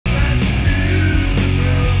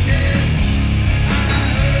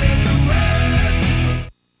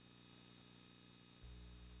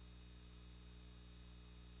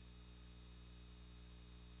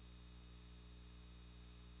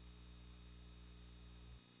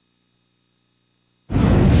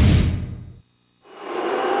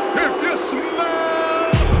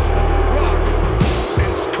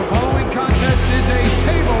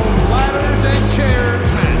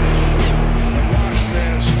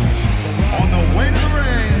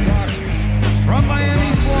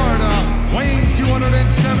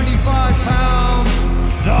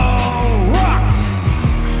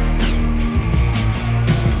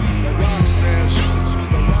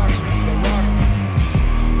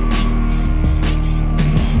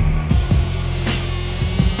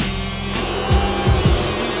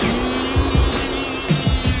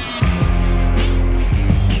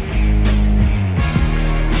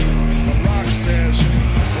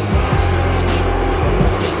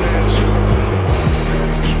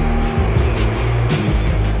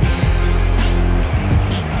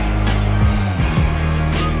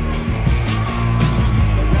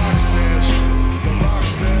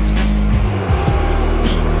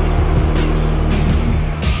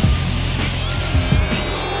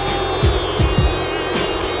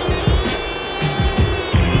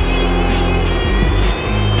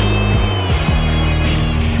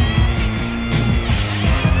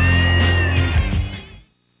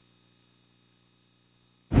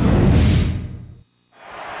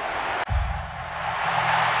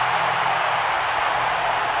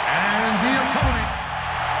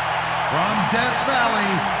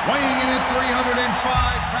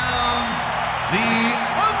The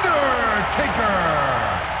Undertaker.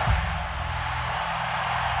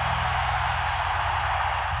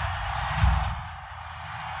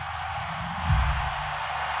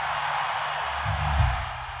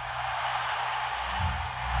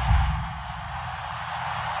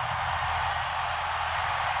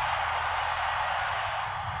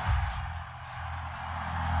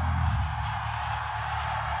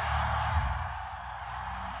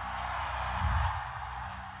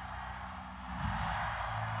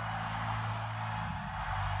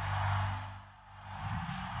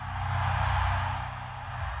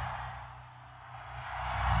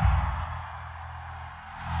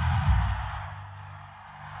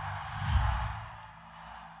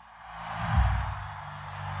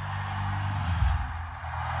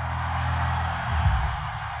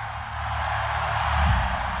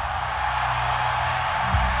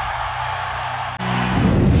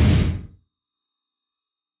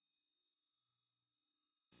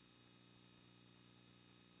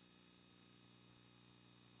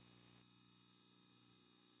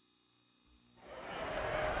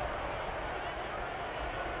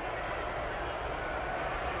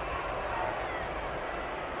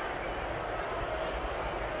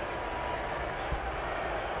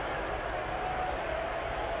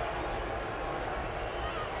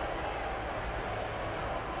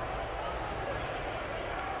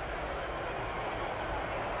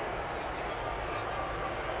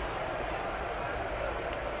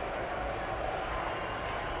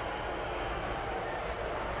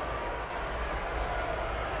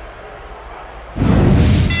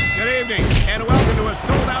 Good evening, and welcome to a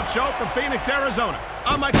sold-out show from Phoenix, Arizona.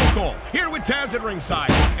 I'm Michael Cole, here with Taz at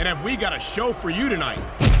ringside, and have we got a show for you tonight?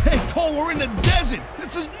 Hey, Cole, we're in the desert.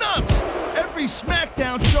 This is nuts. Every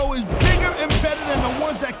Smackdown show is bigger and better than the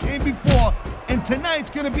ones that came before, and tonight's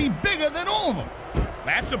gonna be bigger than all of them.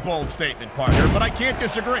 That's a bold statement, partner, but I can't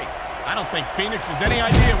disagree. I don't think Phoenix has any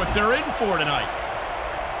idea what they're in for tonight.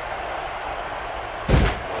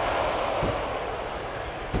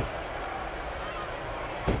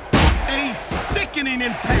 A sickening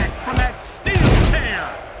impact from that steel chair.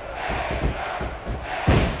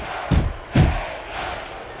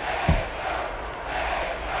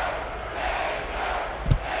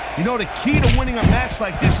 You know, the key to winning a match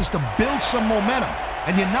like this is to build some momentum,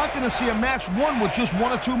 and you're not going to see a match won with just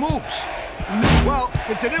one or two moves. Well,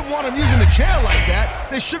 if they didn't want him using the chair like that,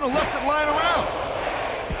 they should have left it lying around.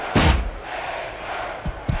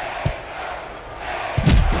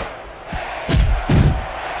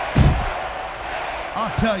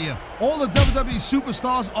 I'll tell you, all the WWE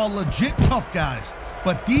superstars are legit tough guys,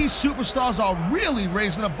 but these superstars are really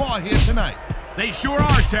raising the bar here tonight. They sure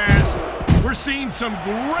are, Taz. We're seeing some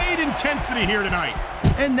great intensity here tonight.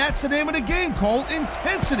 And that's the name of the game, Cole,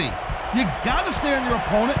 intensity. You gotta stay on your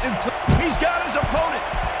opponent until... He's got his opponent.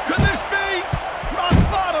 Could this be? Rock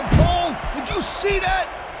bottom, Cole. Did you see that?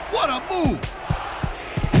 What a move.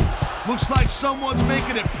 Looks like someone's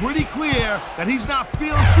making it pretty clear that he's not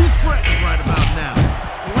feeling too threatened right about now.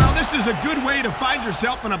 Well, this is a good way to find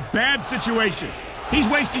yourself in a bad situation. He's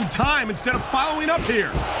wasting time instead of following up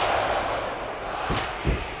here.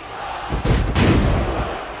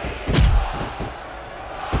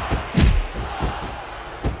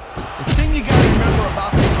 The thing you gotta remember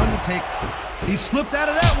about the Undertaker, he slipped out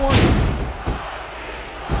of that one.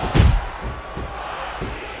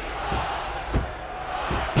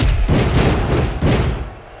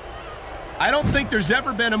 I don't think there's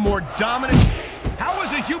ever been a more dominant... How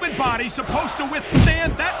is a human body supposed to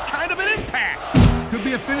withstand that kind of an impact? Could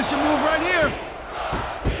be a finishing move right here.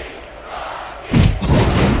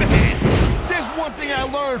 Oh, man. There's one thing I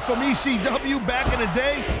learned from ECW back in the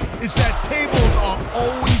day, is that tables are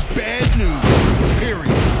always bad news, period.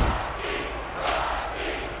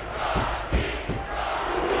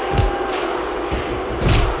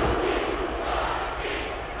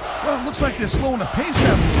 Well, it looks like they're slowing the pace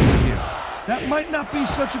down a little bit here. That might not be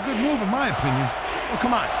such a good move in my opinion. Well,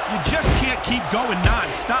 come on. You just can't keep going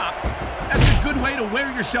non-stop. That's a good way to wear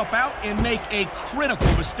yourself out and make a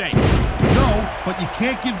critical mistake. No, but you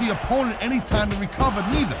can't give the opponent any time to recover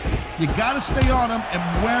neither. You gotta stay on him and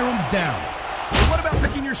wear him down. Well, what about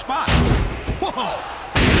picking your spot? Whoa!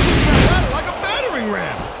 Shoots that ladder like a battering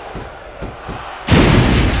ram.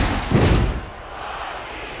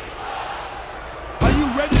 Are you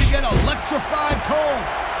ready to get electrified, Cole?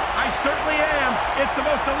 I certainly am. It's the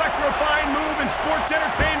most electrifying move in sports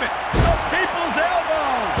entertainment. The People's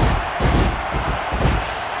Elbow!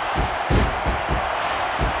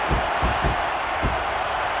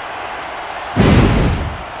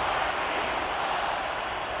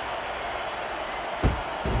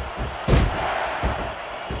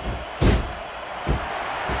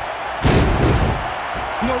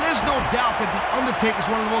 know, there's no doubt that The Undertaker is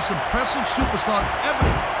one of the most impressive superstars ever.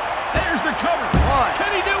 There's the cover. One.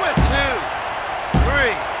 Can he do it? 2,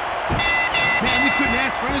 3. Man, you couldn't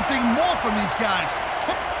ask for anything more from these guys.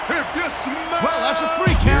 If you smell. Well, that's a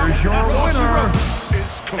 3 count. Here's your That's all she winner. wrote.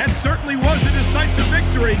 That certainly was a decisive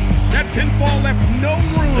victory. That pinfall left no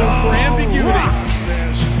room for ambiguity.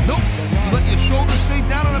 Nope. You let your shoulders stay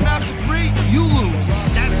down on a mat for 3, you lose.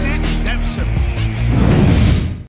 That's